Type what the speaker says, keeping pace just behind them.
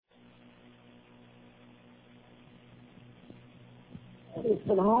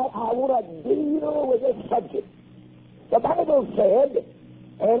tonight, I want to deal with this subject. The Bible said,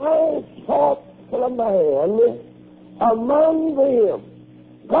 and I sought for a man among them.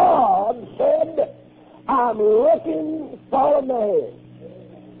 God said, I'm looking for a man.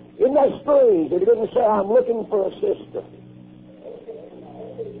 Isn't that strange? He didn't say, I'm looking for a sister.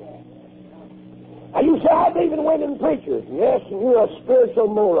 And you say, I believe in women preachers. Yes, and you're a spiritual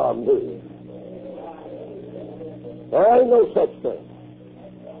moron, do you? There ain't no such thing.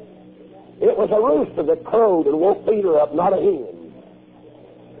 It was a rooster that crowed and woke Peter up, not a hen.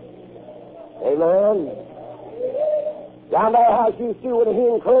 Amen. Down at our house used to, when a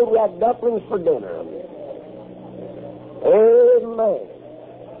hen crowed, we had dumplings for dinner. Amen.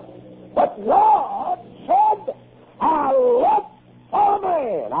 But God said, I looked for a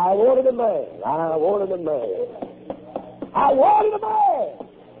man. I wanted a man. I wanted a man. I wanted a man.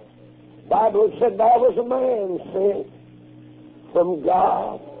 The Bible said there was a man sent from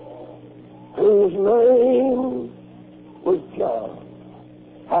God whose name was John.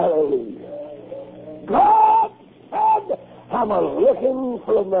 Hallelujah. God said, I'm looking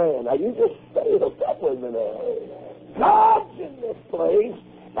for a man. Now you just stay hooked up with me now. God's in this place.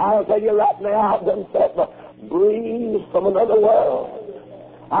 I'll tell you right now, I've done felt the breeze from another world.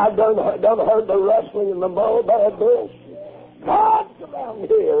 I've done heard the rustling in the mulberry bush. God's around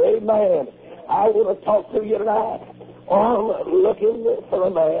here, amen. I want to talk to you tonight on looking for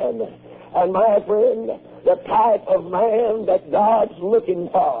a man. And my friend, the type of man that God's looking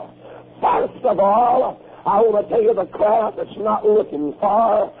for. First of all, I want to tell you the crowd that's not looking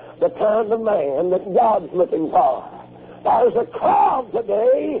for the kind of man that God's looking for. There's a crowd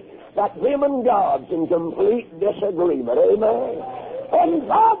today that them and God's in complete disagreement. Amen. And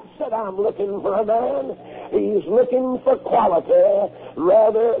God said, I'm looking for a man. He's looking for quality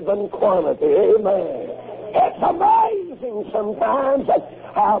rather than quantity. Amen. It's amazing sometimes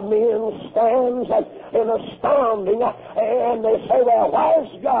how men stand in astounding and they say, well, why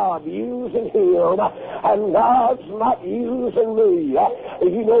is God using him and God's not using me?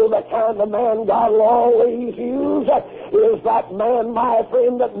 You know the kind of man God will always use is that man, my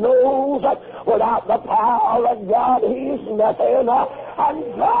friend, that knows that without the power of God he's nothing.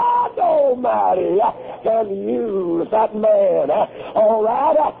 And God Almighty can use that man. All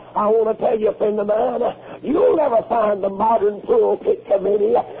right, I want to tell you, friend of mine, you'll never find the modern pulpit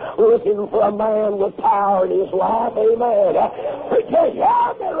committee looking for a man with power in his life. Amen. Preacher,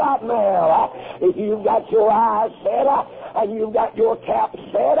 hear me right now. If you've got your eyes set and you've got your cap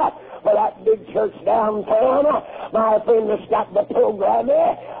set for that big church downtown, my friend that's got the program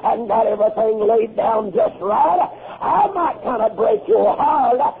there and got everything laid down just right, I might kind of break your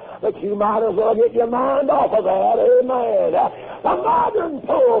heart, but you might as well get your mind off of that. Amen. The modern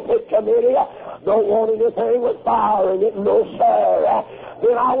pulpit committee don't want anything with fire in it. No, sir.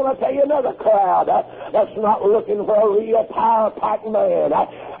 Then I want to tell you another crowd that's not looking for a real power-packed man,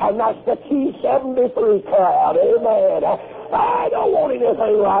 and that's the T-73 crowd. Amen. I don't want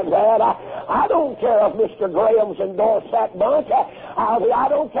anything like that. I don't care if Mr. Graham's endorsed that bunch. I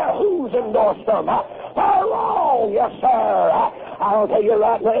don't care who's endorsed them. They're wrong, yes, sir. I'll tell you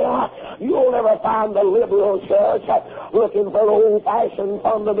right now, you'll never find the liberal church looking for an old-fashioned,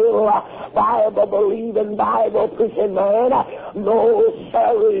 fundamental, Bible-believing, Bible-preaching man. No,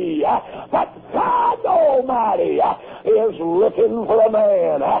 sirree. But God Almighty is looking for a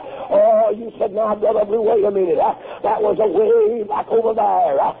man. Oh, you said, now, Brother Blue, wait a minute. That was a way back over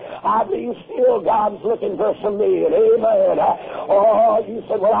there. I believe still God's looking for some men. Amen. Oh, you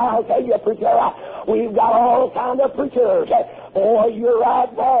said, well, I'll tell you, preacher, we've got all kinds of preachers. Oh, you're right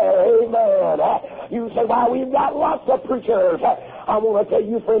there. Amen. You said, well, we've got lots of preachers. I want to tell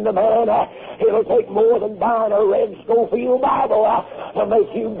you, friend of mine, it'll take more than buying a red Schofield Bible to make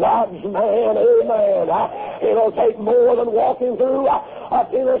you God's man. Amen. It'll take more than walking through a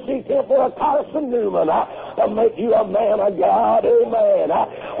Tennessee Temple of Carson Newman to make you a man of God. Amen.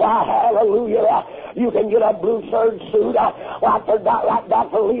 Why, hallelujah. You can get a blue serge suit like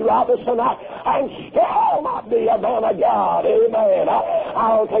Dr. Lee Robinson and still not be a man of God. Amen.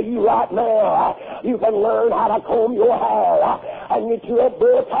 I'll tell you right now, you can learn how to comb your hair and get you a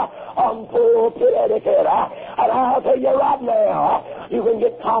book on pulpit etiquette. And I'll tell you right now, you can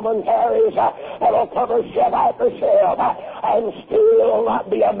get commentaries that'll cover shelf after shelf and still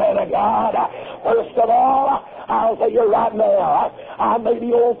not be a man of God. First of all, I'll tell you right now, I may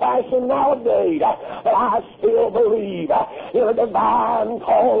be old-fashioned nowadays, but I still believe in a divine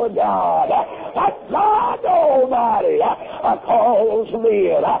call of God. That God Almighty calls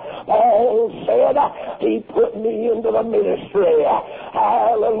me in. Paul said, he put me into the ministry.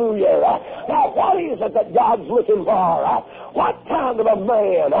 Hallelujah. Now, what is it that God's looking for? What kind of a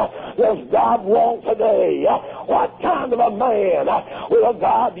man does God want today? What kind of a man will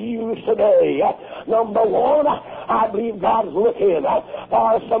God use today? Number one, I believe God's looking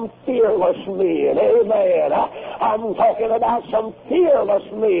for some fearless men. Amen. I'm talking about some fearless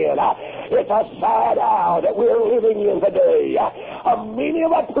men. It's a sad hour that we're living in today. Many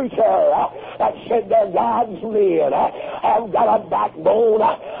of a preacher that said they're God's men have got a backbone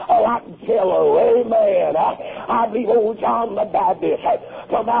like jello. Amen. I believe old John the Baptist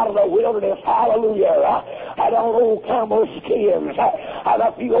come out of the wilderness. Hallelujah. Had on old camel skins and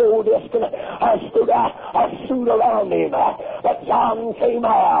a few old suit around him. But John came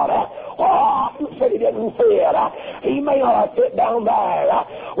out. He said he didn't fit. He may not have fit down there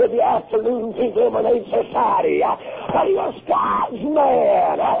with the afternoon Pink Lemonade Society, but he was God's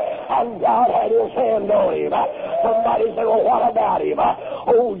man, and God had his hand on him. Somebody said, well, what about him?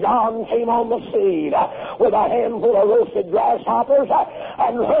 Old John came on the scene with a handful of roasted grasshoppers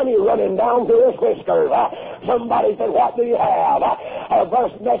and honey running down through his whiskers. Somebody said, what do you have? The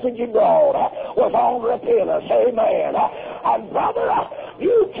first message he brought was on repentance. Amen. And brother,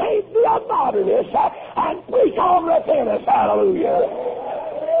 you can't be a modernist and preach on repentance. Hallelujah.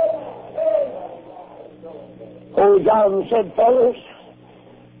 Old John said, fellas,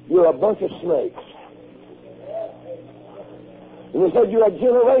 you're a bunch of snakes. And he said, you're a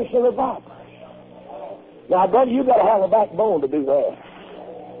generation of vipers. Now, brother, you got to have a backbone to do that.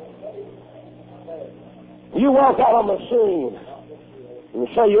 You walk out on the scene and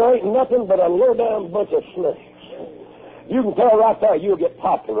say you ain't nothing but a low-down bunch of snakes. You can tell right there you'll get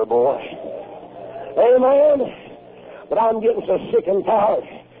popular, boy. Amen? But I'm getting so sick and tired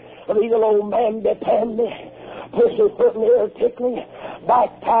of these little mamby-pamby, pussy-footing, ear-tickling,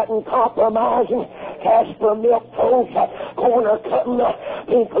 back-patting, compromising, Casper milk toast, corner-cutting,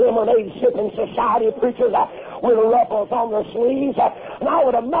 Pink Lemonade-sipping society preachers with ruffles on their sleeves. And I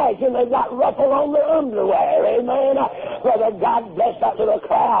would imagine they've got ruffle on their underwear. Amen? Brother, God bless that little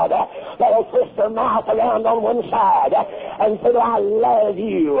crowd that'll twist their mouth around on one side and say, I love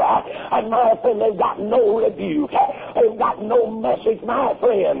you. And my friend, they've got no rebuke. They've got no message, my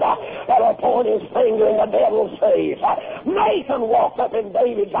friend, that'll point his finger in the devil's face. Nathan walked up in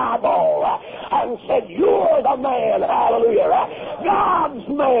David's eyeball and said, you're the man, hallelujah. God's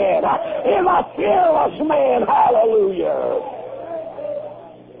man is a fearless man, hallelujah.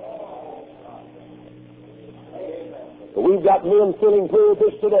 We've got men filling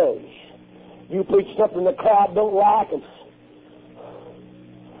pulpits today. You preach something the crowd don't like, and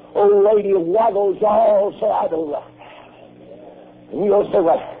old lady waggles all say, I don't like that. And you'll say,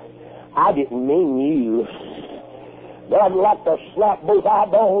 well, I didn't mean you. But I'd like to slap both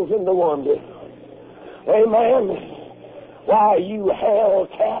eyeballs into one, dude. Amen. Why, you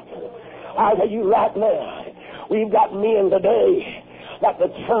hellcat, I tell you right now, we've got men today that the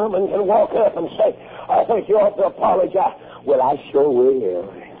chairman can walk up and say, I think you ought to apologize. Well, I sure will.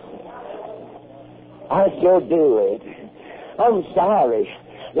 I sure do it. I'm sorry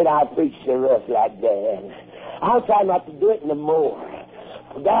that I preach so rough like that. I'll try not to do it no more.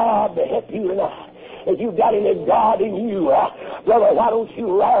 God to help you tonight. If you've got any God in you, brother, why don't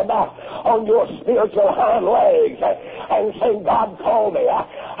you ride out on your spiritual hind legs and say, God called me,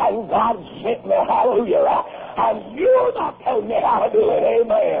 and God sent me, hallelujah, and you're not telling me how to do it,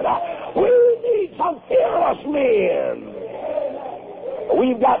 amen. We need some fearless men.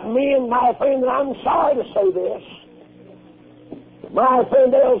 We've got men, my friend, and I'm sorry to say this, my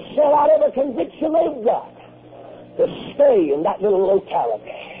friend, they'll sell out every conviction they've got to stay in that little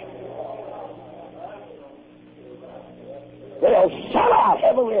locality. They'll sell out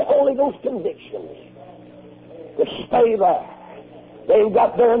heavenly Holy Ghost convictions to stay there. They've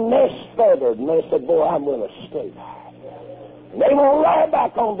got their nest feathered, and they said, boy, I'm going to stay there. And they will lie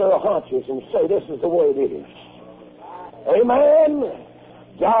back on their haunches and say, this is the way it is. Amen?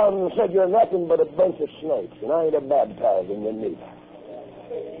 John said, you're nothing but a bunch of snakes, and I ain't a baptizing you neither.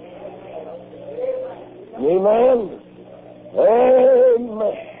 Amen?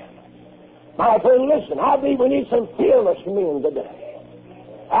 Amen. My friend, listen, I believe we need some fearless men today.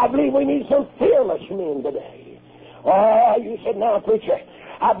 I believe we need some fearless men today. Oh, you said, now, preacher,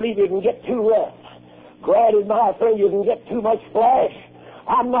 I believe you can get too rough. Granted, my friend, you can get too much flesh.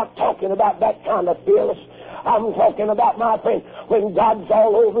 I'm not talking about that kind of fearless. I'm talking about, my friend, when God's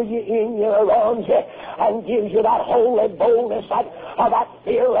all over you, in you, around you, and gives you that holy boldness, that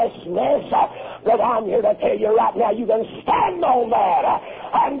fearlessness, that I'm here to tell you right now, you can stand on that,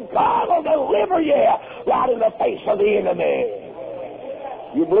 and God will deliver you right in the face of the enemy.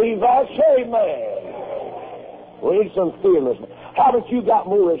 You believe that? Say amen. We need some fearlessness. Haven't you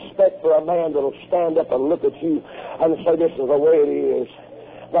got more respect for a man that'll stand up and look at you and say, this is the way it is,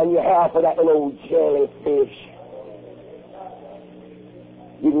 than you have for that little old jellyfish?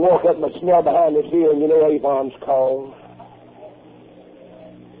 You can walk up and smell behind his ear and you know Avon's called.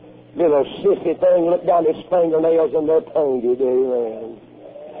 Little sissy thing, look down his fingernails and they're painted, amen.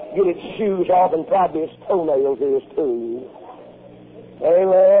 Get his shoes off and probably his toenails is too.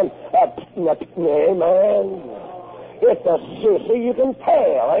 Amen. Amen. It's a sissy, you can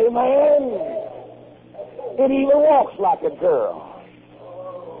tell, amen. It even walks like a girl.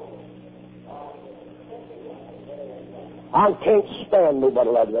 I can't stand nobody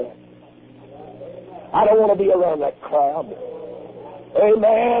like that. I don't want to be around that crowd.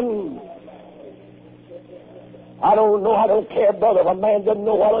 Amen. I don't care, brother, if a man doesn't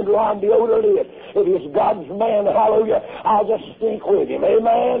know what underarm deodorant is. If he's God's man, hallelujah, I'll just stink with him.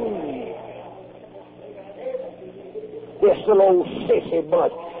 Amen. This little old sissy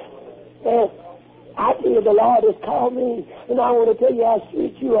bunch. I feel the Lord has called me, and I want to tell you how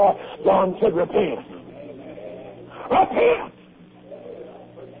sweet you are. John said, repent. Repent!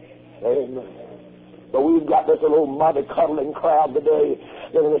 Amen. But we've got this little mother-cuddling crowd today.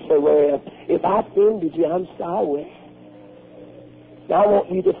 They're going to say, well, if I offended you, I'm sorry. Now, I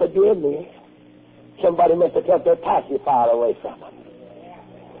want you to forgive me. Somebody must have took their pacifier away from them.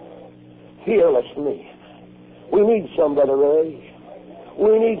 Fearless men. We need some, Brother Ray.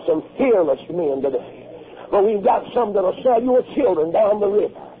 We need some fearless men today. But we've got some that'll sell your children down the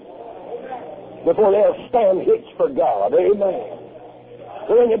river before they'll stand hitched for God. Amen.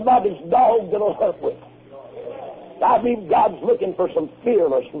 Or anybody's dog that'll hunt with them. I believe God's looking for some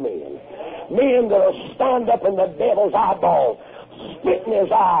fearless men. Men that'll stand up in the devil's eyeball, spit in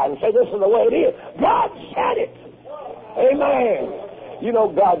his eye and say, this is the way it is. God said it. Amen. You know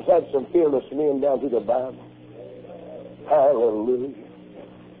God's had some fearless men down through the Bible. Hallelujah.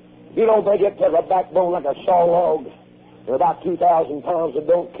 You don't think it took a backbone like a saw log? They're about 2,000 pounds that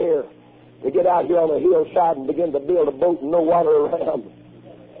don't care. They get out here on the hillside and begin to build a boat and no water around.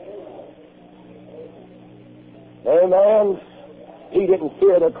 Amen. He didn't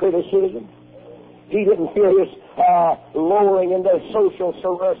fear their criticism. He didn't fear his lowering in the social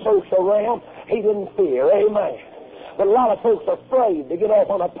realm. He didn't fear. Amen. But a lot of folks are afraid to get off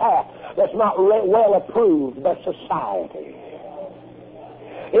on a path that's not well approved by society.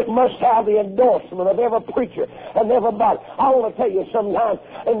 It must have the endorsement of every preacher and everybody. I want to tell you, sometimes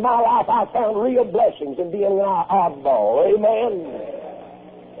in my life I found real blessings in being an oddball. Amen.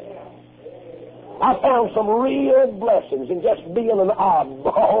 I found some real blessings in just being an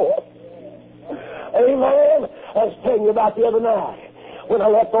oddball. Amen. I was telling you about the other night when I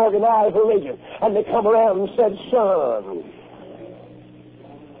left organized religion and they come around and said, son,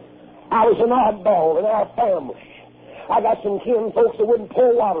 I was an oddball in our family. I got some kin folks that wouldn't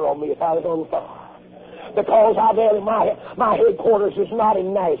pour water on me if I was on fire. Because my headquarters is not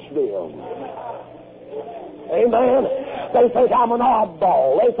in Nashville. Amen. They think I'm an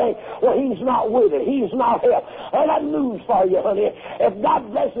oddball. They think, well, he's not with it. He's not here. And I have news for you, honey. If God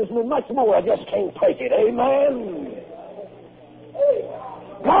blesses me much more, I just can't take it. Amen.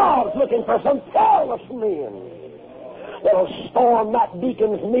 God's looking for some fearless men that'll storm that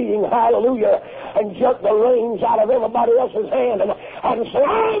deacon's meeting, hallelujah, and jerk the reins out of everybody else's hand and say,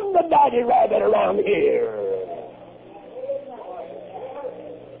 I'm the daddy rabbit around here.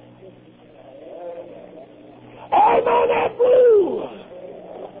 Amen, that blue.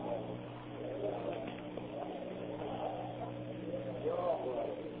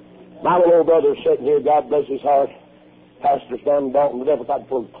 My little brother's sitting here, God bless his heart. Pastor's down in Dalton. The devil tried to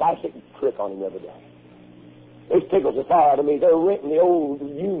pull a classic trick on him the other day. This tickles the fire out of me. They're renting the old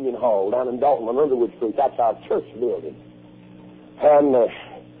Union Hall down in Dalton on Underwood Street. That's our church building. And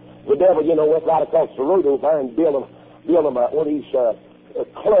the devil, went right across the road over there and built them one of these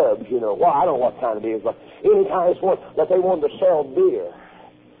clubs, Well, I don't know what kind it is, but any kind of one that they wanted to sell beer.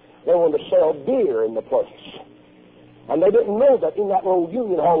 They wanted to sell beer in the place. And they didn't know that in that old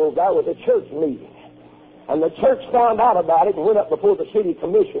Union Hall over there was a church meeting. And the church found out about it and went up before the city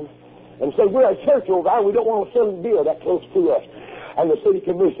commission and said, we're a church over there, we don't want to sell beer that close to us. And the city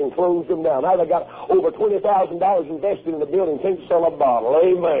commission closed them down. Now they got over $20,000 invested in the building, can't sell a bottle.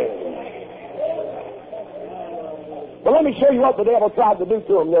 Amen. But let me show you what the devil tried to do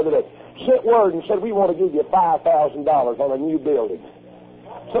to them the other day. sent word and said, we want to give you $5,000 on a new building.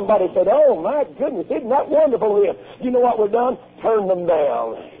 Somebody said, oh, my goodness, isn't that wonderful? You know what we've done? Turn them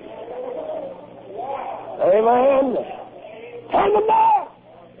down. Amen. Turn them down.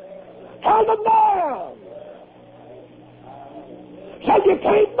 Turn them down. Said you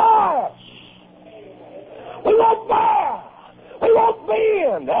can't buy us. We won't buy. We won't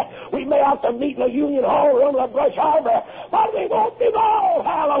bend. We may have to meet in a union hall or under a brush arbor, but we won't be all.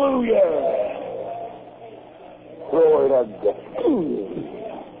 Hallelujah. Glory to God.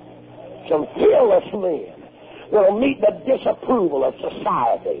 Some fearless men will meet the disapproval of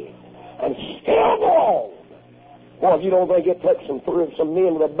society and still go on. Well, if you don't think it took some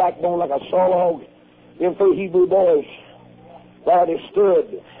men with a backbone like a saw log, them three Hebrew boys, there they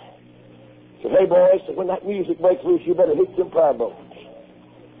stood. Said, hey boys, when that music breaks loose, you better hit them pride bones.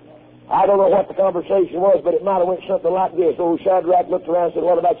 I don't know what the conversation was, but it might have went something like this. Old Shadrach looked around and said,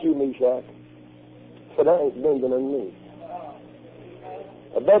 what about you, Meshach? Said, I ain't bending on me.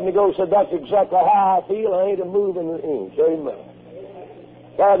 Abednego said, that's exactly how I feel. I ain't a moving an inch. Amen.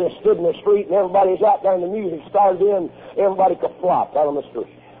 Guy just stood in the street and everybody's out there and the music started in. Everybody could flop out on the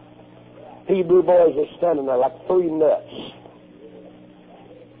street. Hebrew boys are standing there like three nuts.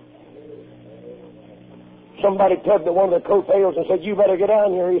 Somebody tugged at one of the coattails and said, you better get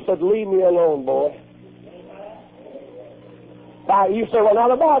down here. He said, leave me alone, boy. Now, you say, well, now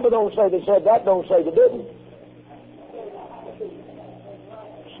the Bible don't say they said that, don't say they didn't.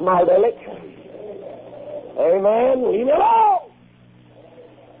 Smart aleck. Amen. Leave me alone.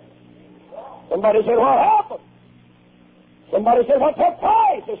 Somebody said, what happened? Somebody said, what took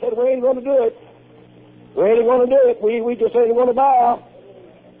place? They said, we ain't going to do it. We ain't going to do it. We just ain't going to bow.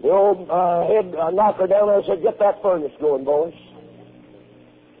 The old head knocker down there said, get that furnace going, boys.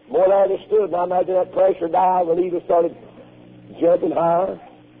 Boy, there they stood. Now imagine that pressure dial. The leader started jumping higher,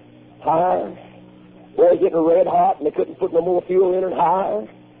 higher. Boy, getting red hot, and they couldn't put no more fuel in it. Higher,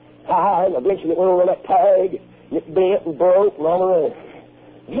 higher, and eventually it went over that tag. It bent and broke and all around.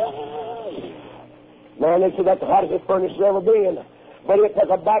 Man, they said that's the hottest this furnace has ever been. But it took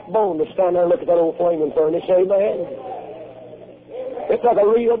a backbone to stand there and look at that old flaming furnace, amen? It took a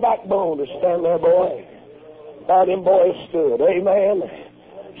real backbone to stand there, boy. How them boys stood, amen?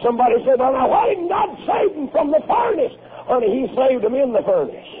 Somebody said, well, now, why didn't God save them from the furnace? Honey, He saved them in the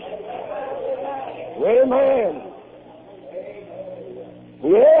furnace. Amen.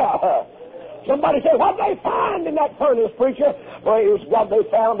 Yeah. Somebody said, what did they find in that furnace, preacher? Praise God, they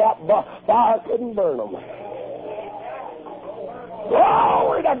found out fire couldn't burn them.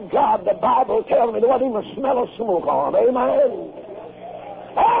 Glory to God, the Bible tells me there wasn't even a smell of smoke on them. Amen.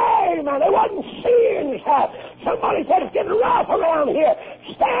 Amen. They wasn't singed. Somebody said, it's getting rough around here.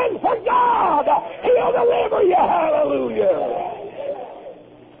 Stand for God. He'll deliver you. Hallelujah.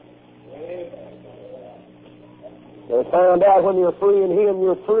 They found out when you're free in Him,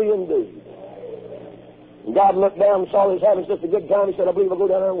 you're free indeed. And God looked down and saw He's having such a good time. He said, I believe I'll go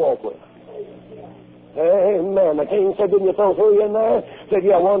down there and walk with him. Amen. The king said, didn't you throw three in there? He said,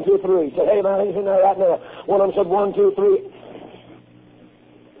 yeah, 1, 2, 3. He said, hey, man, he's in there right now. One of them said, 1, 2, 3.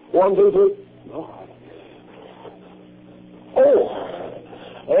 1, 2, 3. Oh.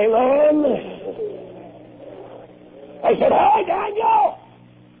 Amen. They said, hey, Daniel.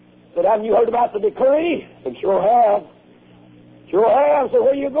 I said, haven't you heard about the decree? I said, sure have. Sure have. I said,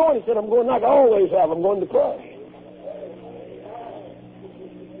 where are you going? He said, I'm going like I always have. I'm going to pray.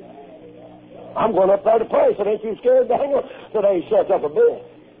 I'm going up there to pray. I said, ain't you scared, Daniel? I said, ain't shut up a bit.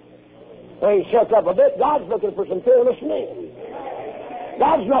 Ain't shut up a bit. God's looking for some fearless men.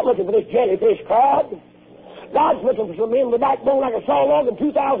 God's not looking for this jellyfish crowd. God's looking for some men with a backbone like a saw log and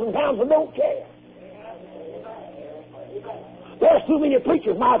 2,000 pounds and don't care. There's too many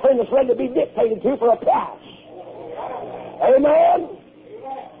preachers, my friend, that's ready to be dictated to for a price. Amen?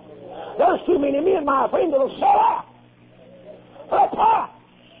 There's too many men, my friend, that'll sell out for a price.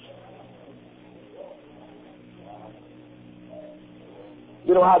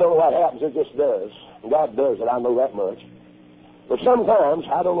 You know, I don't know what happens. It just does. God does it. I know that much. But sometimes,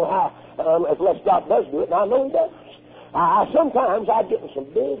 I don't know how, unless God does do it, and I know He does. Sometimes I get in some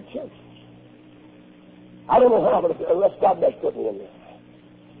big churches. I don't know how, but unless God does put me in there.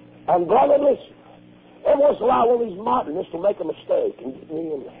 And brother, listen. Every once in a while, one of these modernists will make a mistake and get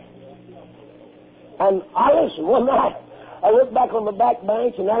me in there. And I listen. One night, I looked back on the back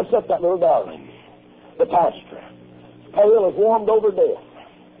bench, and there sat that little darling, the pastor, pale as warmed over death.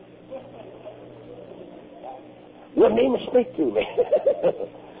 Wouldn't even speak to me.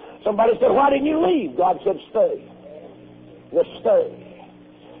 Somebody said, why didn't you leave? God said, stay. Just stay.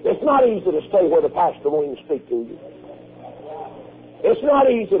 It's not easy to stay where the pastor won't even speak to you. It's not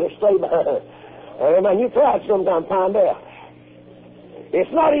easy to stay behind. Amen. You try it sometime, find out.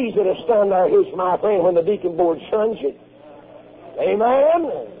 It's not easy to stand there, here's my friend, when the deacon board shuns you.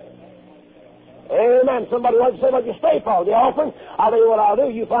 Amen. Amen. Somebody wants to say, what you stay for? The offering? I'll tell you what I'll do.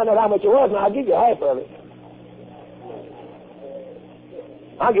 You find out how much it was, and I'll give you half of it.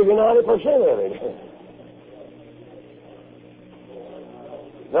 I'll give you 90% of it.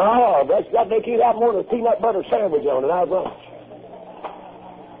 No, that's got they can't have more than a peanut butter sandwich on it. I'll lunch.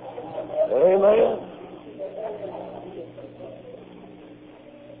 Amen.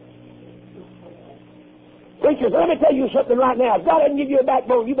 Preachers, let me tell you something right now. If God doesn't give you a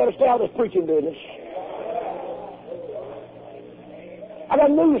backbone, you better stay out of this preaching business. I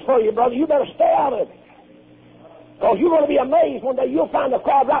got news for you, brother. You better stay out of it. Because you're going to be amazed one day. You'll find a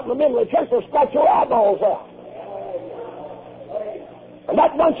crowd right in the middle of the church will scratch your eyeballs out. And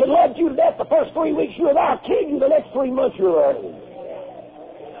that bunch that loved you to death the first 3 weeks you were there, kill you the next 3 months you were there.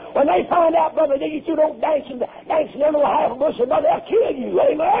 When they find out, brother, that you don't dance in their little half bush, brother, they'll kill you.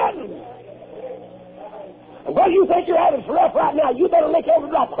 Amen. And brother, you think you're having it rough right now, you better lick every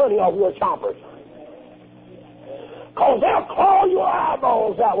drop of honey off your chompers. Because they'll claw your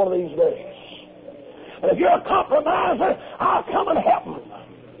eyeballs out one of these days. And if you're a compromiser, I'll come and help them.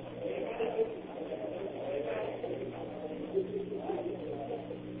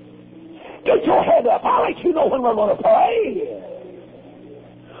 Get your head up. I'll let you know when we're going to pray.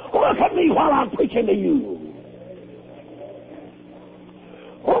 Look at me while I'm preaching to you.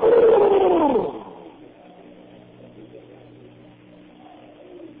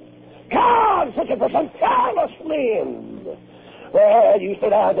 God's looking for some fearless men. Well, you sit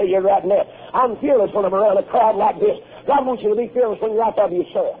down there, you're right now. I'm fearless when I'm around a crowd like this. God wants you to be fearless when you're out there by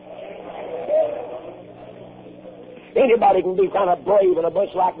yourself. Anybody can be kind of brave in a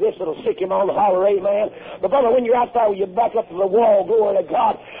bunch like this that'll sick him on the holler, amen. But brother, when you're out there with your back up to the wall, glory to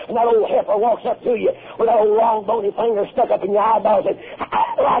God, and that old heifer walks up to you with that old long bony finger stuck up in your eyeballs and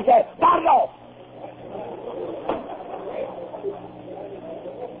like that, bite it off.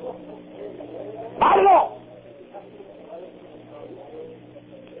 Bite it off.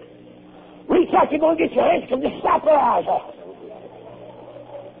 Reach out, you're going to get your hands, come just slap their eyes off.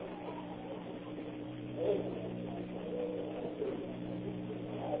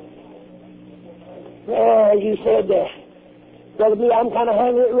 Yeah, you said that. Brother B, I'm kind of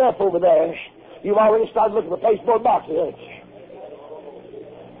handling it rough over there. You've already started looking for pasteboard boxes, haven't you?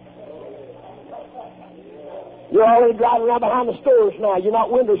 You're already driving around behind the stores now. You're not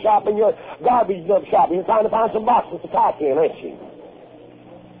window shopping, you're garbage dump shopping. You're trying to find some boxes to pack in, aren't you?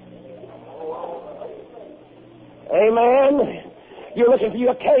 Amen. You're looking for you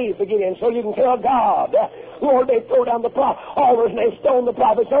a cave to get in so you can tell God, Lord, they throw down the altars and they stone the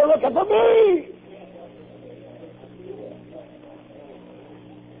prophets. They're looking for me.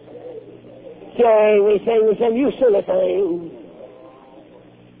 We sing, you silly thing.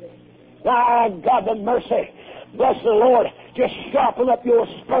 My God, the mercy. Bless the Lord. Just sharpen up your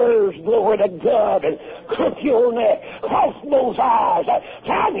spurs, glory to God, and crook your neck, cross those eyes.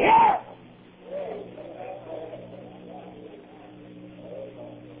 Come here.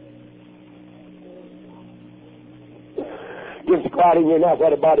 Gets quiet in your neck.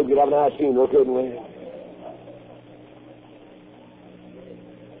 Had a body get up and I seen her, couldn't we?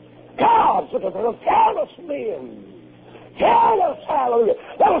 God's looking for the careless men. Careless, hallelujah.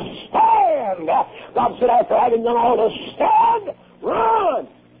 They'll stand. God said, after having done all to stand, run.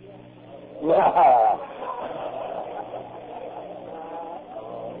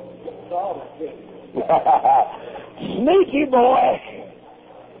 Sneaky boy.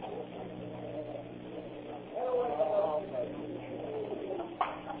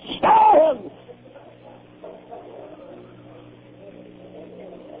 Stand.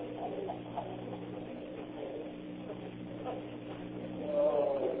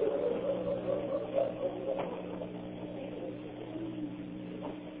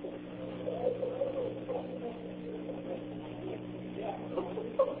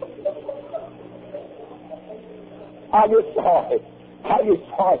 I get sorry. I get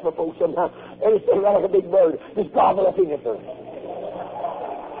sorry for folks sometimes. They stay right like a big bird, just gobble up in it.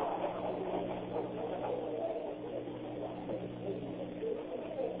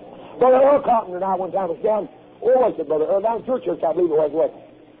 Brother Earl Cotton and I one time was down, was it, Brother Earl? Down at your church, I believe it was, wasn't it?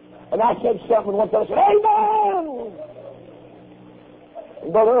 And I said something, and one fellow said, Amen!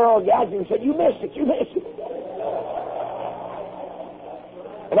 And Brother Earl gagged him and said, you missed it.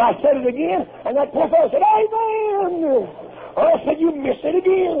 And I said it again, and that poor fellow said, Amen! Earl said, you missed it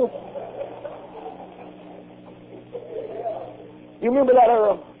again. You remember that,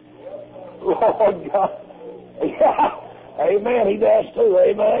 Earl? Oh, God. Yeah. Amen. He does too.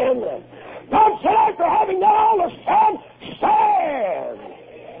 Amen. God said, after having done all to stand, stand.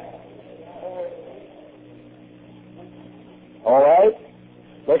 All right.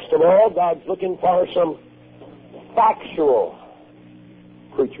 Next of all, God's looking for some factual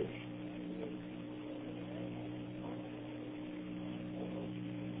preachers.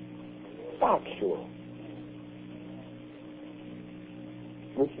 Factual.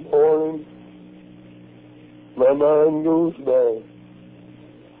 This morning, my mind goes back.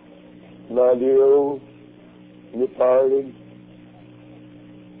 My dear old departed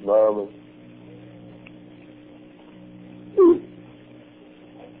mama.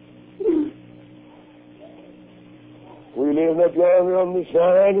 We lived up yonder on the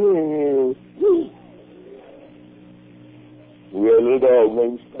side of the hill. We had a little dog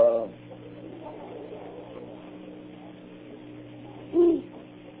named Spot.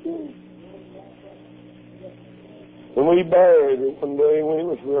 And we buried her one day when it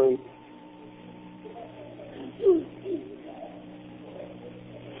was rain.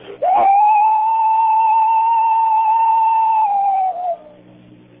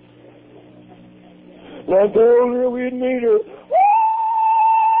 And I told her we'd meet her.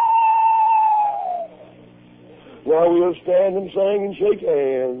 Now we'll stand and sing and shake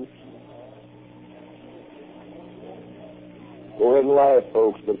hands. Go ahead and laugh,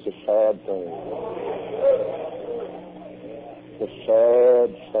 folks, but it's a sad thing. It's a sad,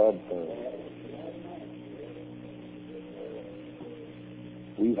 sad thing.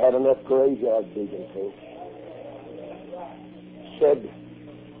 We've had enough graveyard digging, folks. Said,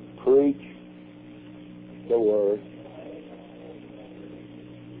 preach the word.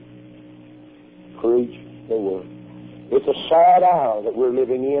 Preach the word. It's a sad hour that we're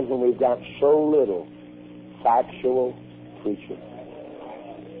living in when we've got so little factual preaching.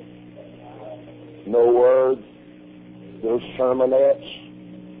 No words, little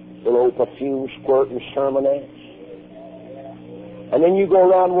sermonettes, little old perfume squirting sermonettes. And then you go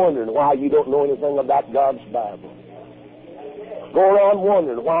around wondering why you don't know anything about God's Bible. Go around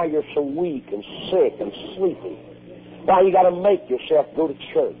wondering why you're so weak and sick and sleepy. Why you got to make yourself go to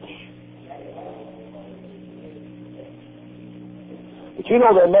church. But you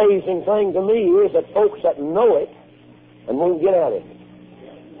know the amazing thing to me is that folks that know it and won't get out of it.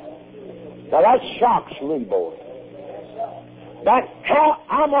 Now that shocks me, boy.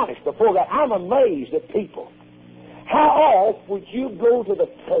 I'm honest before that, I'm amazed at people. How oft would you go to the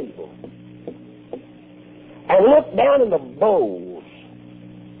table and look down in the bowls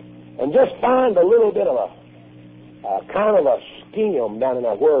and just find a little bit of a kind of a skim down in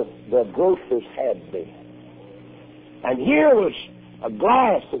there where the groceries had been? And here was a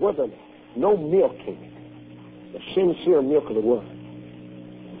glass with no milk in it, the sincere milk of the word.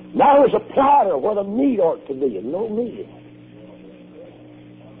 Now there's a platter where the meat ought to be, and no meat in it.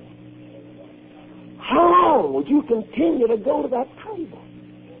 How long would you continue to go to that table?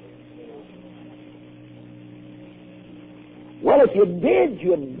 Well, if you did,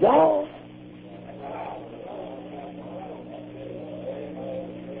 you'd die.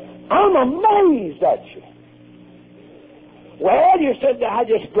 I'm amazed at you. Well, you said that I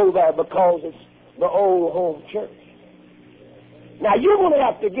just go there because it's the old home church. Now, you're going to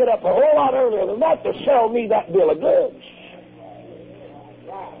have to get up a whole lot earlier than that to sell me that bill of goods.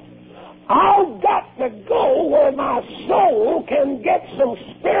 I've got to go where my soul can get some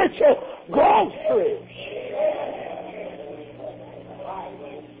spiritual groceries.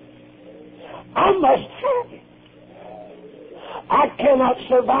 I must have it. I cannot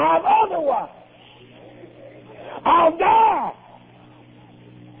survive otherwise. I'll die.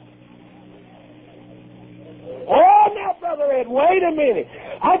 Oh, now, Brother Ed, wait a minute.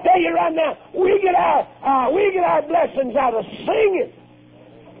 I'll tell you right now, we get our blessings out of singing.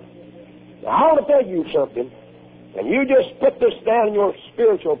 Now, I want to tell you something, and you just put this down in your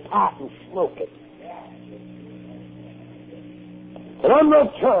spiritual pot and smoke it. And I'm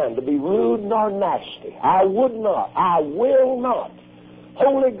not trying to be rude nor nasty. I would not. I will not.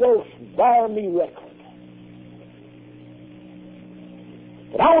 Holy Ghost, bear me record.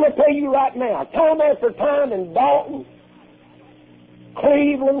 But I want to tell you right now, time after time in Dalton,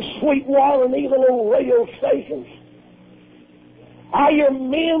 Cleveland, Sweetwater, and even old radio stations, I hear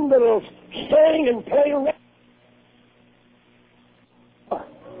men that will sing and play around.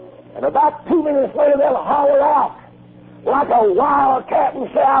 And about 2 minutes later, they'll holler out like a wildcat and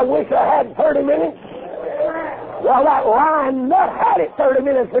say, I wish I had 30 minutes. Well, that lying nut had it 30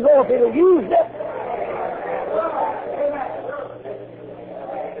 minutes ago if he'd have used it.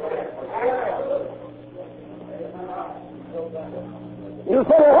 You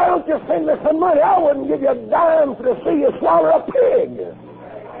say, well, why don't you send me some money? I wouldn't give you a dime to see you swallow a pig.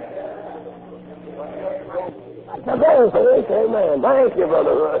 Amen. Thank you,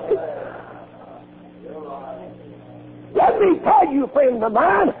 Brother Russ. Let me tell you, friend of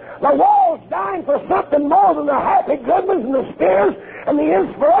mine, the world's dying for something more than the Happy Goodmans and the Spears and the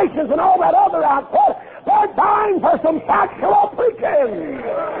Inspirations and all that other output. They're dying for some factual preaching.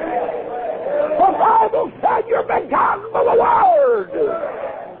 The Bible said you're begotten by the Word.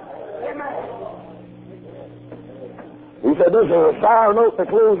 He said, this is a sour note to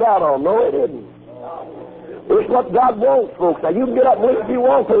close out on. No, it isn't. It's what God wants, folks. Now, you can get up and leave if you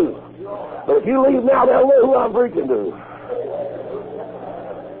want to. But if you leave now, they'll know who I'm preaching to.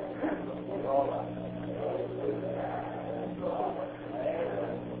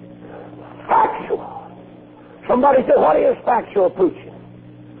 Factual. Somebody said, what is factual preaching?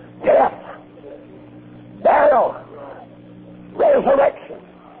 Death, burial, resurrection,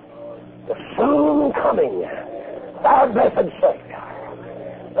 the soon coming, our blessed Savior,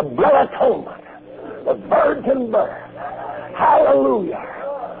 the blood atonement, the virgin birth, hallelujah,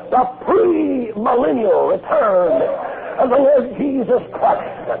 the pre-millennial return of the Lord Jesus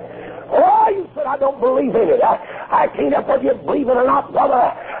Christ. Oh, you said, I don't believe in it. I can't help whether you believe it or not,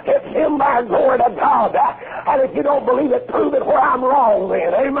 brother. It's Him by glory to God. And if you don't believe it, prove it where I'm wrong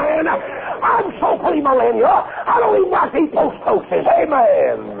then. Amen. I'm so pre-millennial, I don't even like to eat those toasts.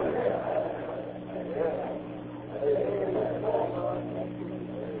 Amen.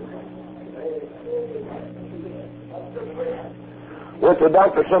 Went to a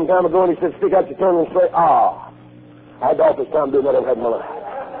doctor some time ago and he said, stick out your tongue and say, ah. I had the office time doing that I've had in my life.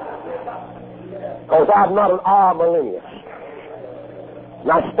 Because I'm not an millennialist. And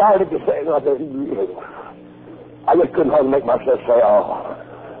I started to say, I just couldn't hardly make myself say, ah.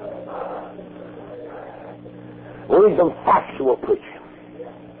 We need some factual preaching.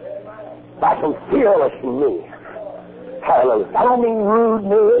 By some fearless men. Hallelujah. I don't mean rude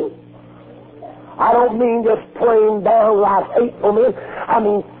men. I don't mean just plain downright hateful men. I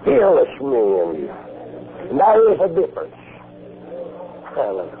mean fearless men. And there is a difference.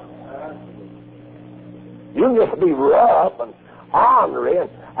 Hallelujah. You can just be rough and ornery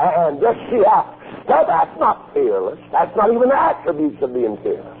and just see how stuff. That's not fearless. That's not even the attributes of being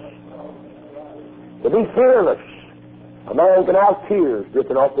fearless. To be fearless, a man can have tears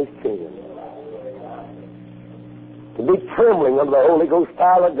dripping off his chin. To be trembling under the Holy Ghost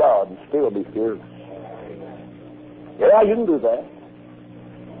power of God and still be fearless. Yeah, you can do that.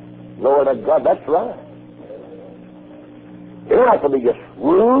 Lord of God, that's right. You don't have to be just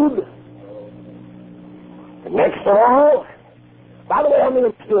rude. And next of all, by the way, how many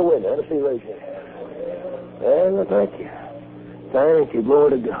are still with me? Let me see, raise your hand. And thank you. Thank you,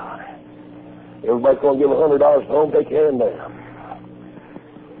 glory to God. Everybody's going to give $100 home, take your hand down.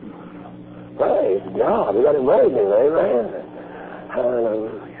 Praise God. We got him raising, amen.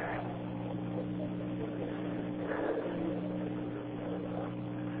 Hallelujah.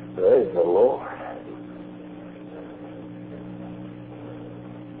 Praise the Lord.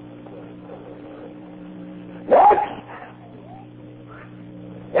 Next.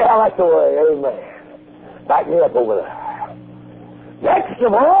 Yeah, I like the way, amen. Back me up over there. Next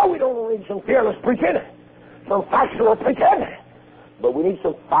of all, we don't need some fearless preaching, some factual preaching, but we need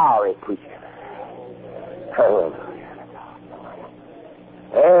some fiery preaching. Hallelujah.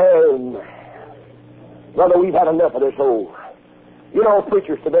 Amen. Brother, we've had enough of this old. You know,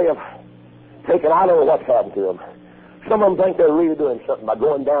 preachers today have taken, I don't know what's happened to them. Some of them think they're really doing something by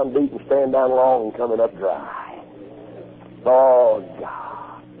going down deep and staying down long and coming up dry. Oh,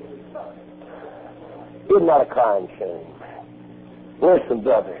 God. Isn't that a crying shame? Listen,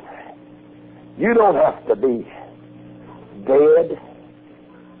 brother, you don't have to be dead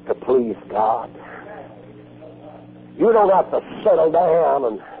to please God. You don't have to settle down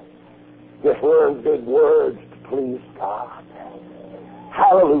and just learn good words to please God.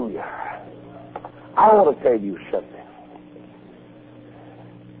 Hallelujah. I want to tell you something.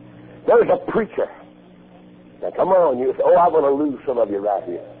 There's a preacher. Now, come on, you say, oh, I'm going to lose some of you right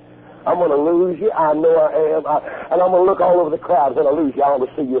here. I'm going to lose you. I know I am. And I'm going to look all over the crowd. When I lose you, I want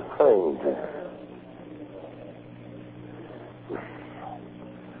to see you faint.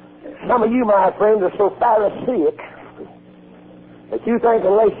 Some of you, my friends, are so Pharisaic that you think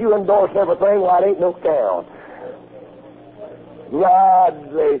unless you endorse everything, well, it ain't no count.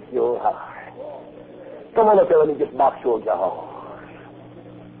 God bless your heart. Come on up there, let me just box your jaws.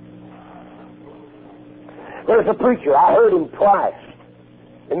 There's a preacher. I heard him twice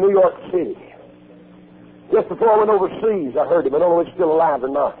in New York City. Just before I went overseas, I heard him. I don't know if he's still alive or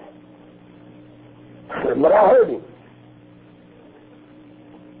not. But I heard him.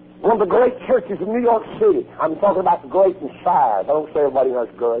 One of the great churches in New York City. I'm talking about the great in size. I don't say everybody knows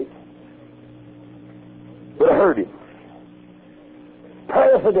great. But I heard him.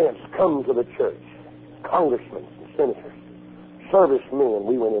 Presidents come to the church. Congressmen and senators. Servicemen.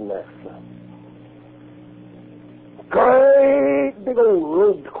 We went in there. Great big old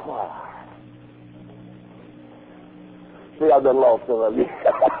robed choir. See, I've been lost some of you.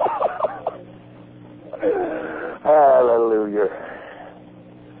 Hallelujah.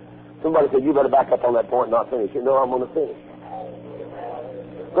 Somebody said, you better back up on that point and not finish. You know I'm going to finish.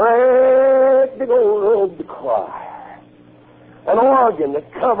 Great big old robed choir. An organ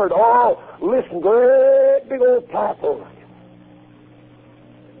that covered all. Listen, great big old pipe organ.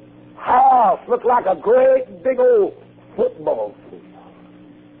 House looked like a great big old football field.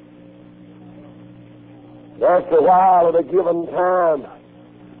 After a while, at a given time,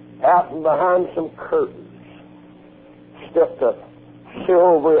 out from behind some curtains, stepped a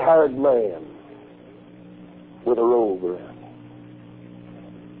silvery-haired man with a robe around him.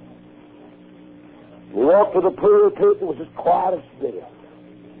 He walked to the pulpit and was as quiet as death.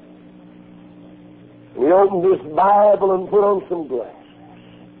 He opened his Bible and put on some glasses.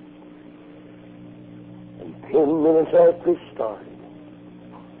 And 10 minutes after he started,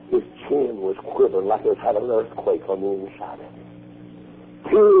 his chin was quivering like it had an earthquake on the inside of him.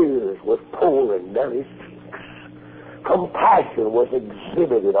 Tears were pouring down his cheeks. Compassion was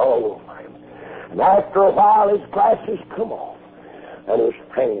exhibited all over him. And after a while, his glasses come off, and his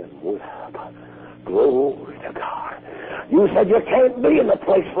hand went up. Glory to God. You said you can't be in a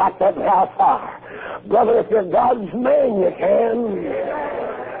place like that and have fire. Brother, if you're God's man, you can.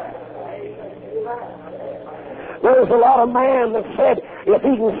 There's a lot of man that said if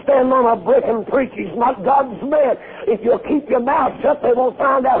he can stand on a brick and preach, he's not God's man. If you'll keep your mouth shut, they won't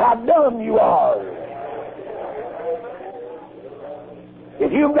find out how dumb you are.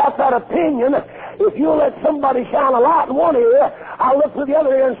 If you've got that opinion, if you'll let somebody shine a light in one ear, I'll look to the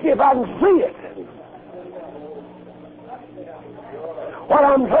other ear and see if I can see it. What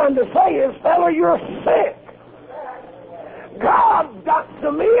I'm trying to say is, fella, you're sick. God's got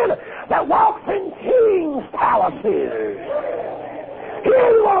some men that walks in king's palaces. He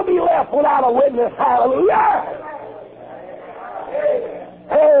ain't want to be left without a witness. Hallelujah.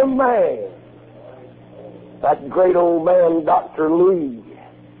 Amen. That great old man, Dr. Lee,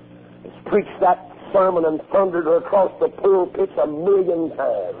 has preached that sermon and thundered her across the pulpits 1,000,000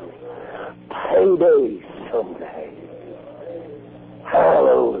 times. Payday someday.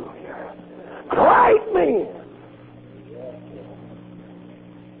 Hallelujah. Great men.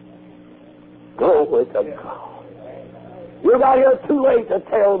 Glory to God. You got here too late to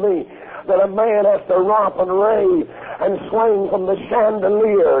tell me that a man has to romp and rave and swing from the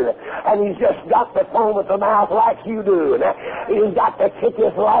chandelier, and he's just got to foam at the mouth like you do, and he's got to kick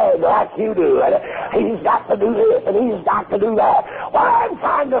his leg like you do, and he's got to do this, and he's got to do that. What I'm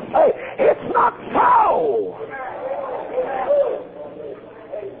trying to say, it's not so.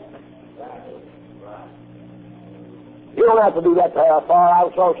 You don't have to do that to have fire. I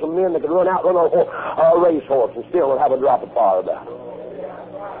saw some men that could run out, run a racehorse and still would have a drop of fire about it.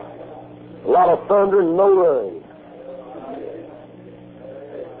 A lot of thunder and no rain.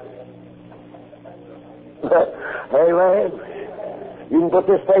 Amen. You can put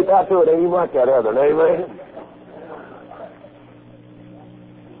this tape out to it, ain't even like that other. Amen.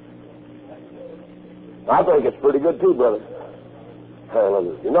 I think it's pretty good too, brother.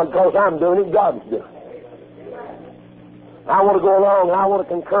 Hallelujah. Not because I'm doing it, God's doing it. I want to go along and I want to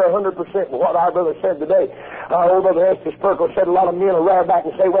concur 100% with what our brother said today. Old Brother Estes Perkle said a lot of men will rear back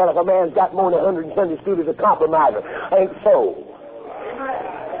and say, well, if a man's got more than 100 in Sunday school, he's a compromiser. Ain't so.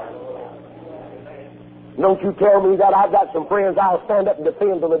 Don't you tell me that. I've got some friends I'll stand up and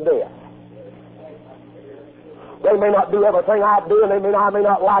defend to the death. They may not do everything I do, and I may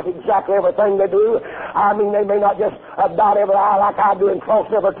not like exactly everything they do. I mean, they may not just dot every I like I do and cross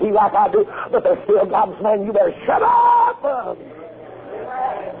every T like I do, but they're still God's man. You better shut up!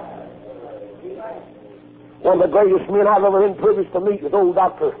 One of the greatest men I've ever been privileged to meet was old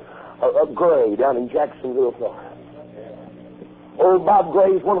Dr. Gray down in Jacksonville, Florida. Old Bob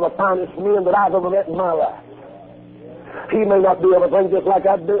Gray is one of the finest men that I've ever met in my life. He may not do everything just like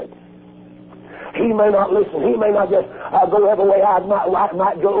I do it. He may not listen. He may not just go every way I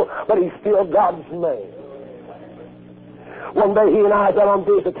might go, but he's still God's man. One day he and I got on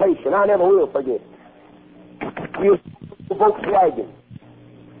visitation. I never will forget. We was Volkswagen.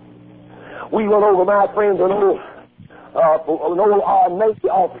 We went over my friend to an old Navy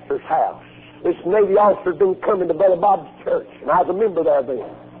officer's house. This Navy officer's been coming to Brother Bob's church, and I was a member there then.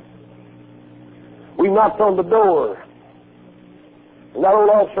 We knocked on the door. And that old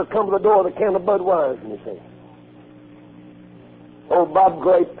officer come to the door with a can of Budweiser in his hand. Old Bob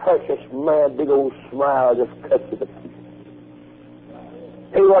Gray, precious man, big old smile just cut you to pieces.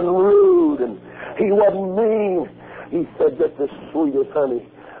 He wasn't rude and he wasn't mean. He said just as sweet as honey,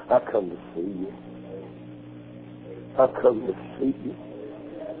 I come to see you. I come to see you.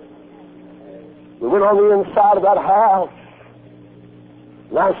 We went on the inside of that house.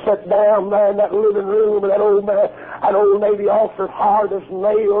 And I sat down there in that living room, and that old man, that old Navy officer, hard as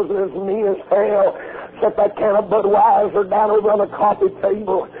nails and as mean as hell, set that can of Budweiser down over on the coffee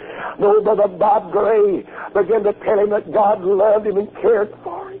table. And old Brother Bob Gray began to tell him that God loved him and cared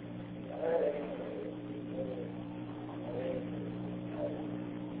for him.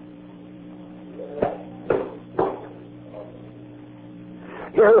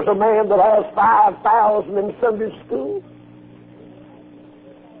 Here's a man that has 5,000 in Sunday school.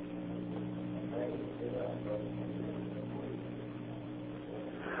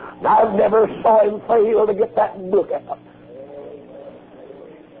 I've never saw him fail to get that book out.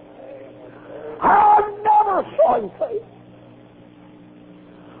 I never saw him fail.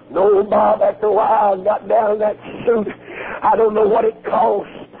 No, Bob, after a while, got down in that suit. I don't know what it cost.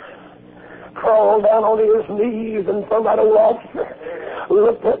 Crawled down on his knees in front of that old officer.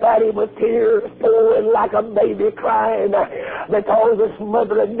 Looked up at him with tears pouring like a baby crying because his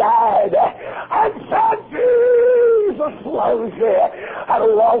mother had died. And said, Jesus loves you. That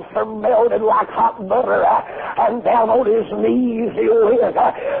old officer melted like hot butter. And down on his knees he went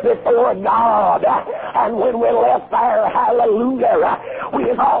before God. And when we left there, hallelujah, we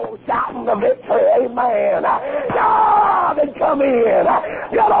was all shouting the victory. Amen. God had come in.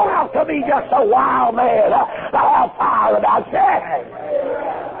 You don't have to be just a wild man to have fire about you.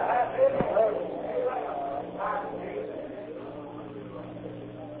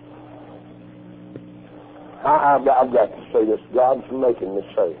 I've got to say this. God's making me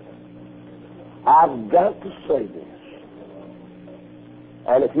say it. I've got to say this.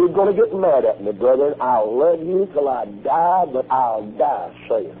 And if you're going to get mad at me, brother, I'll love you till I die, but I'll die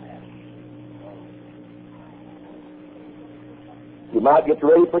saying this. You might get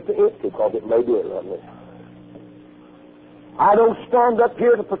ready for it to empty because it may do it right now. I don't stand up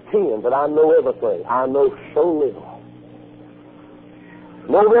here to pretend that I know everything. I know so little.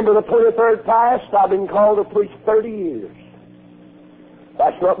 November the 23rd past, I've been called to preach 30 years.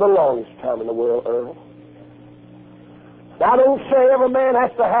 That's not the longest time in the world, Earl. Now, I don't say every man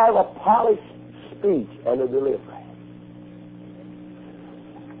has to have a polished speech and a delivery.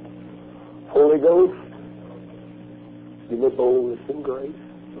 Holy Ghost, give me boldness and grace.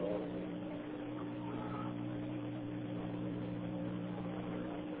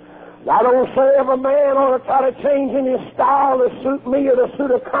 I don't say every man ought to try to change in his style to suit me or to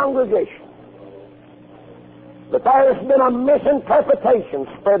suit a congregation. But there's been a misinterpretation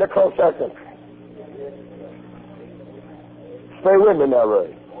spread across our country. Stay with me now,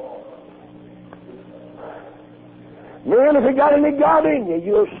 Ray. Man, if you got any God in you,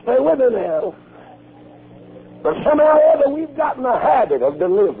 you'll stay with me now. But somehow or other, we've gotten a habit of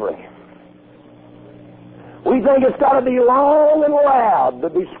delivery. We think it's got to be long and loud to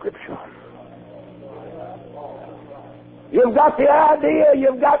be scriptural. You've got the idea,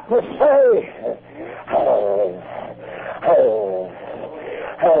 you've got to say,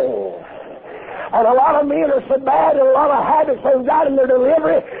 And a lot of men are so bad and a lot of habits they've got in their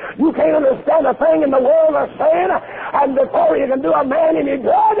delivery, you can't understand a thing in the world they're saying, and before you can do a man any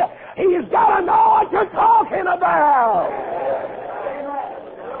good, he's got to know what you're talking about.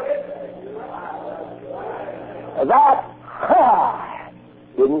 That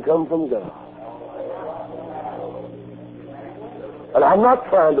didn't come from God. And I'm not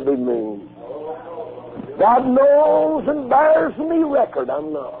trying to be mean. God knows and bears me record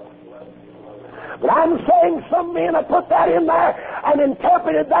I'm not. But I'm saying some men have put that in there and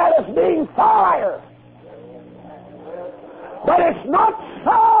interpreted that as being fire. But it's not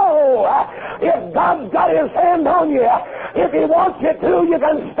so. If God's got His hand on you, if He wants you to, you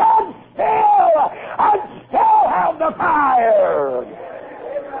can stand still and still have the fire.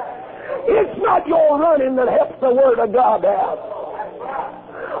 It's not your running that helps the Word of God out.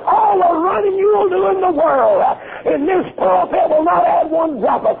 All the running you'll do in the world in this pulpit will not add one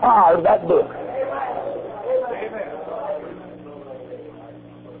drop of fire to that book.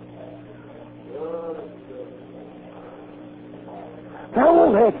 I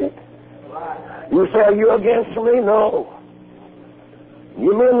won't have it. You say, are you against me? No.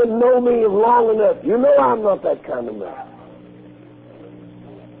 You men that know me long enough, you know I'm not that kind of man.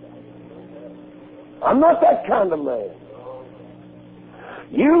 I'm not that kind of man.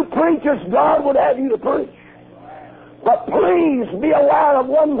 You preach as God would have you to preach. But please be aware of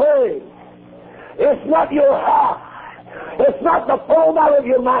one thing. It's not your heart. It's not the foam out of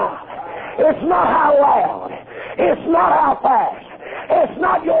your mouth. It's not how loud. It's not how fast. It's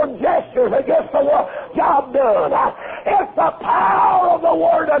not your gestures that gets the job done. It's the power of the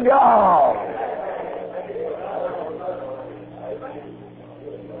Word of God.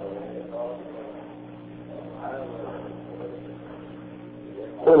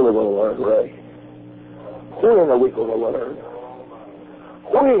 When are we going to learn, Ray? When are we going to learn?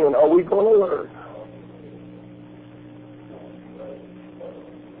 When are we going to learn?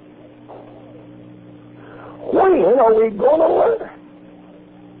 When are we going to learn?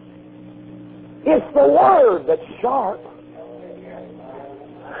 It's the Word that's sharp.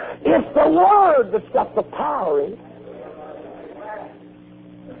 It's the Word that's got the power in it.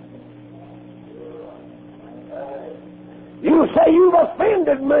 You say you've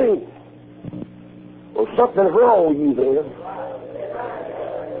offended me. Well, something's wrong with you then.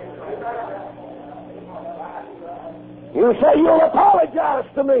 You say you'll apologize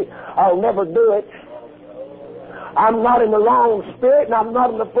to me. I'll never do it. I'm not in the wrong spirit and I'm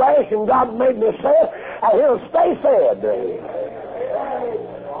not in the flesh, and God made me sad, and He'll stay sad.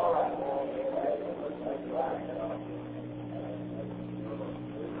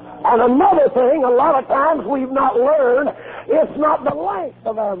 And another thing, a lot of times we've not learned, it's not the length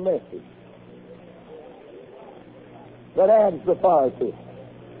of our message that adds the fire to it.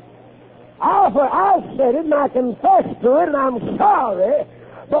 I've said it and I confess to it and I'm sorry,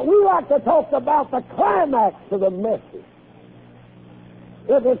 but we like to talk about the climax of the message.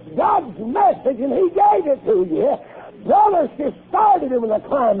 If it's God's message and He gave it to you, brothers just started it with a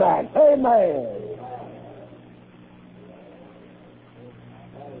climax. Amen.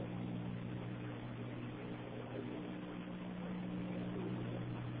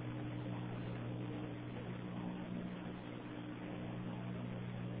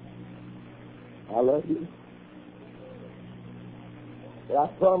 I love you. But I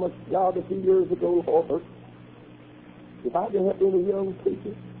promised God a few years ago, Lord, if I can help any young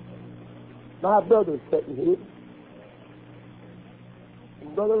preacher, my brother's sitting here,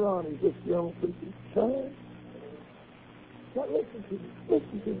 and Brother Ronnie's this young preacher, son, now listen to me.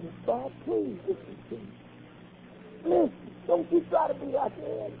 Listen to me, Bob. Please listen to me. Listen. Don't you try to be like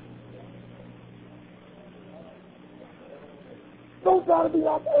Ed. Don't try to be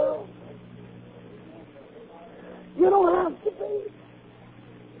like Earl. You don't have to be.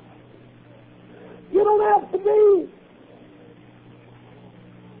 You don't have to be.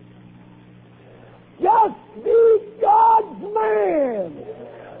 Just be God's man.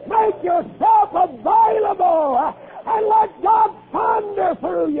 Make yourself available and let God thunder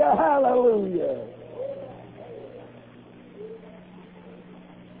through you. Hallelujah.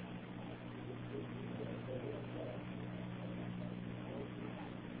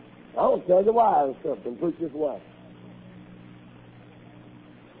 I want to tell you why or something. Preacher's wife.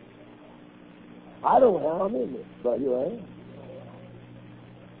 I don't know how I'm in this, but here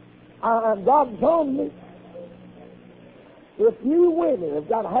I am. God told me, if you women have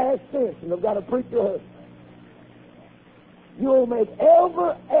got half sense and have got a preacher husband, you'll make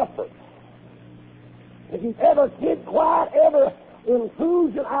every effort to keep every kid quiet, every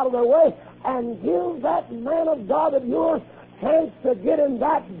intrusion out of their way, and give that man of God of yours chance to get in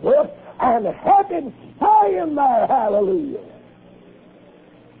that book and help him stay in there. Hallelujah.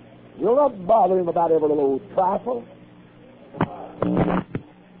 You'll not bother him about every little trifle.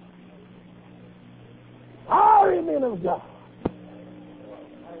 Fiery men of God.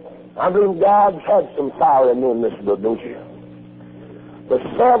 I mean, God's had some fiery men in this book, don't you? The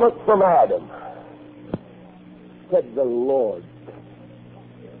servant from Adam said, the Lord.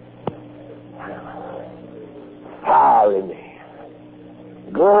 Fiery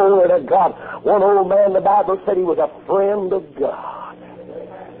men. Glory to God. One old man in the Bible said he was a friend of God.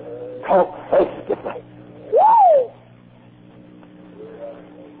 Talk face to face. Woo!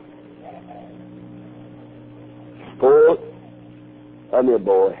 Sport. Come here,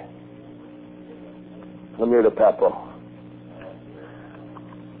 boy. Come here to Papa.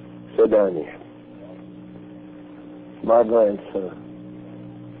 Sit down here. My grandson.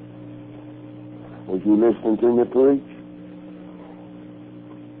 Was you listening to me preach?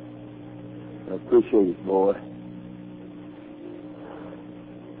 I appreciate it, boy.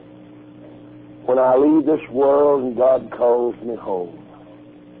 When I leave this world and God calls me home,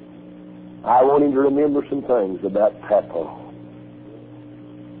 I want him to remember some things about Papa.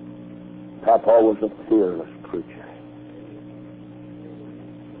 Papa was a fearless preacher.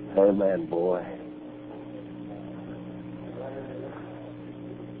 Amen, boy.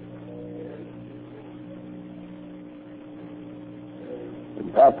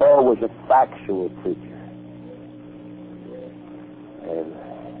 Papa was a factual preacher.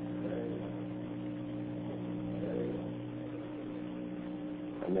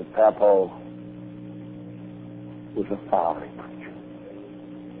 And that Papa was a fiery preacher.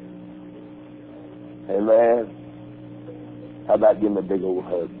 Amen. How about giving a big old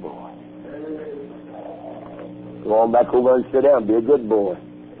hug, boy? Go on back over and sit down. Be a good boy.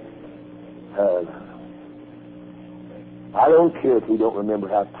 I don't care if he don't remember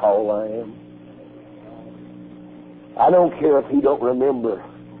how tall I am. I don't care if he don't remember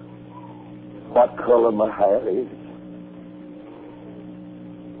what color my hair is.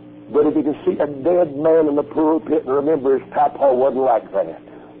 But if he can see a dead man in the pulpit and remember his papa wasn't like that.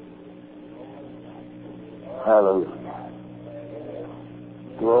 Hallelujah.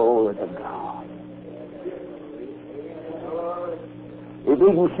 Glory to God. If he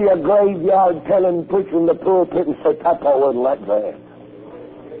can see a graveyard telling preacher in the pulpit and say, Papa wasn't like that.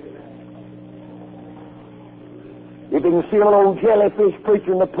 If he can see an old jellyfish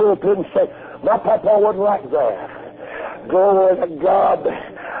preacher in the pulpit and say, my Papa wasn't like that. Glory to God.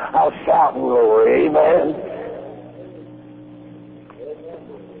 I'll shout in glory. Amen.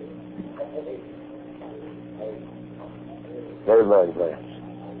 Amen, friends.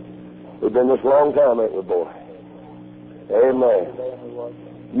 We've been this long time, ain't we, boy? Amen.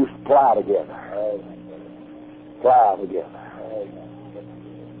 You plow together. Plow together.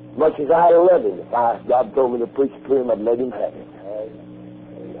 Much as I love him, if God told me to preach to him, I'd let him have it.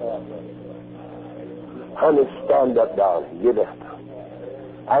 Honey, stand up, darling. Get up.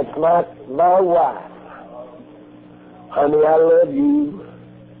 That's my wife. Honey, I love you,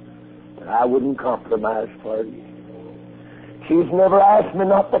 but I wouldn't compromise for you. She's never asked me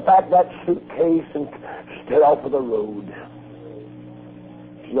not to pack that suitcase and stay off of the road.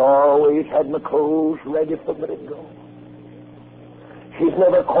 She always had my clothes ready for me to go. She's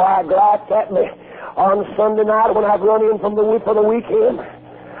never quite glanced at me on Sunday night when I've run in from the for the weekend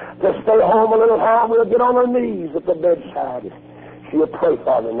to stay home a little while. We'll get on her knees at the bedside. She'll pray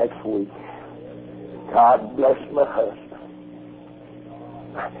for me next week. God bless my husband.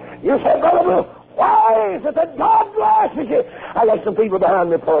 You say, Brother Blue, why is it that God blesses you? I got some people behind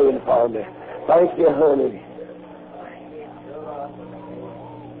me praying for me. Thank you, honey.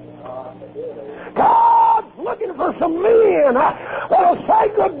 God's looking for some men that'll say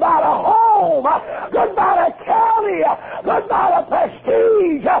goodbye to home, goodbye to county, goodbye to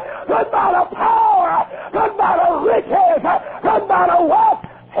prestige, goodbye to power, goodbye to riches, goodbye to wealth.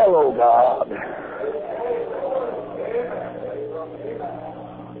 Hello, God.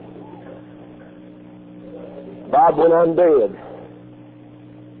 Bob, when I'm dead,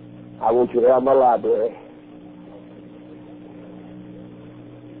 I want you to have my library.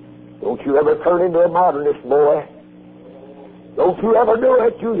 Don't you ever turn into a modernist, boy. Don't you ever do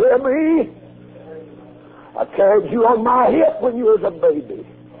it, you hear me? I carried you on my hip when you was a baby.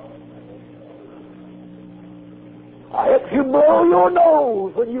 I helped you blow your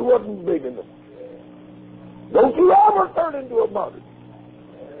nose when you wasn't big enough. Don't you ever turn into a modernist.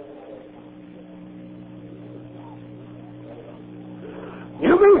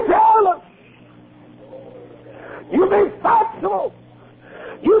 You be fearless. You be factual.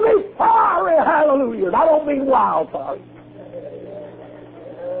 You be fiery, hallelujah. And I don't mean wildfire.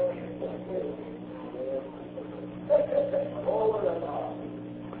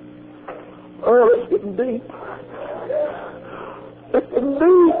 Oh, it's getting deep. It's getting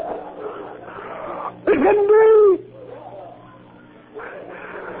deep. It's getting deep.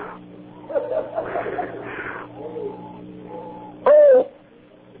 Oh.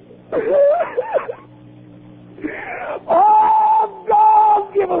 Oh,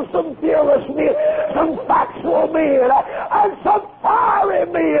 God, give us some fearless men, some factual men, and some fiery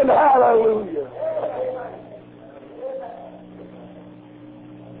men. Hallelujah.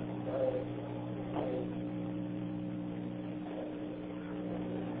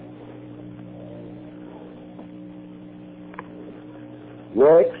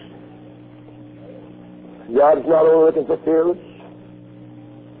 Next, God is not only looking for fearless,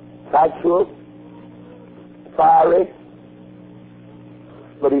 factual, fiery,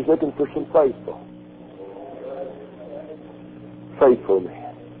 but He's looking for some faithful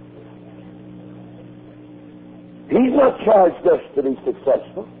men. He's not charged us to be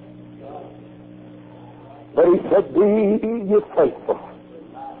successful, but He said, be ye faithful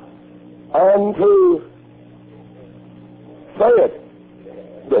unto, say it,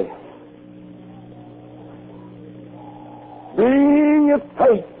 death. Be ye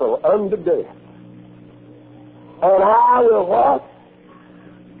faithful unto death, and I will what?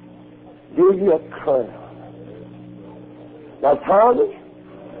 Give you a crown. Now, Tommy,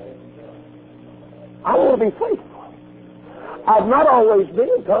 I want to be faithful. I've not always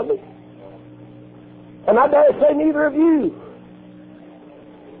been, Tommy. And I dare say neither of you.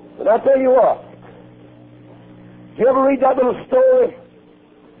 But I tell you what, did you ever read that little story?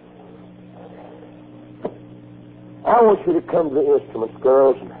 I want you to come to the instruments,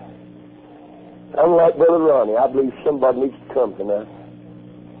 girls. Unlike Brother Ronnie, I believe somebody needs to come tonight.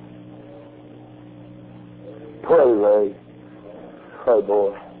 Pray, Ray. Pray,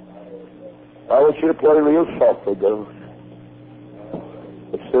 boy. I want you to play real softly, girls.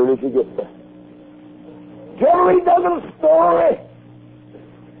 As soon as you get there. Did you ever read that little story?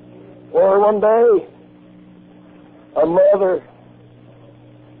 Where one day, a mother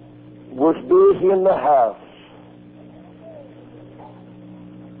was busy in the house.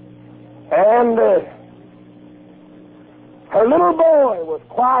 And her little boy was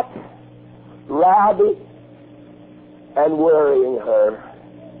quite rowdy and worrying her.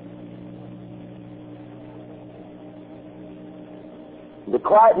 To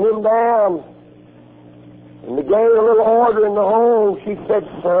quieten him down and to gain a little order in the home, she said,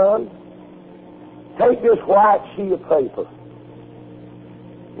 "Son, take this white sheet of paper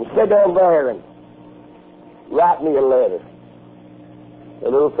and sit down there and write me a letter." The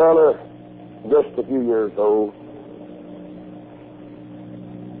little fella, just a few years old,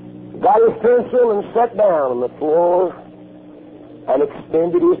 got his pencil and sat down on the floor and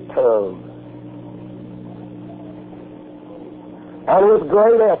extended his tongue. And with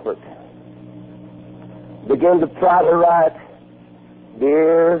great effort, began to try to write,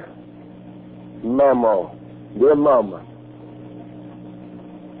 "Dear Mama, dear Mama."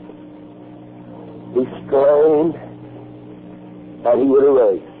 He strained and he would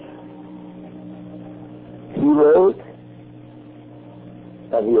erase. He wrote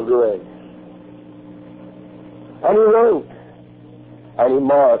and he would erase. And he wrote and he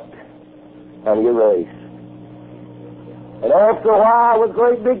marked and he erased. And after a while, with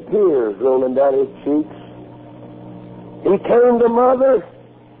great big tears rolling down his cheeks, he came to Mother,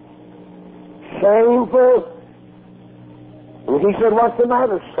 shameful, and he said, "What's the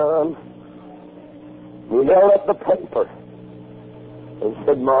matter, son?" He held up the paper and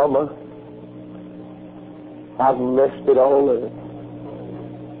said, "Mama, I've messed it all up.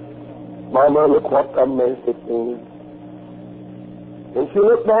 Mama, look what I messed it in." And she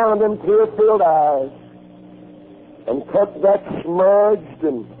looked down at them tear-filled eyes and took that smudged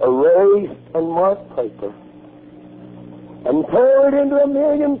and erased and marked paper and tore it into a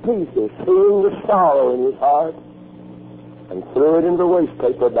million pieces, seeing the sorrow in his heart, and threw it into the waste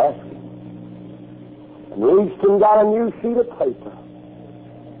paper basket, and reached and got a new sheet of paper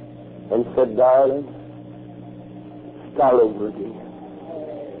and said, "Darling, start over again.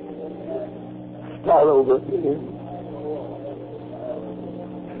 Start over again.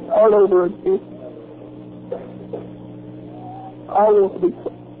 Start over again. I want to be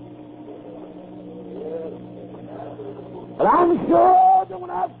free." And I'm sure that when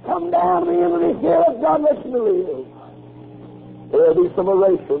I've come down to the end of this hill, if God lets me live, there'll be some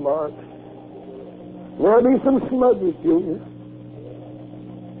eraser marks. There'll be some smudges, Junior.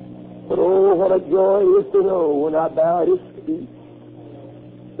 But oh, what a joy it is to know when I bow at His feet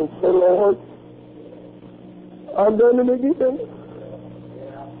and say, "Lord, I've done it again."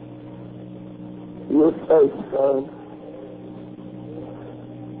 You'll say, "Son,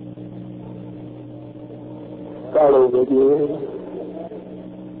 start over again.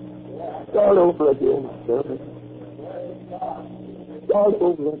 Start over again, son. Start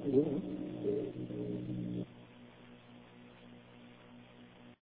over again."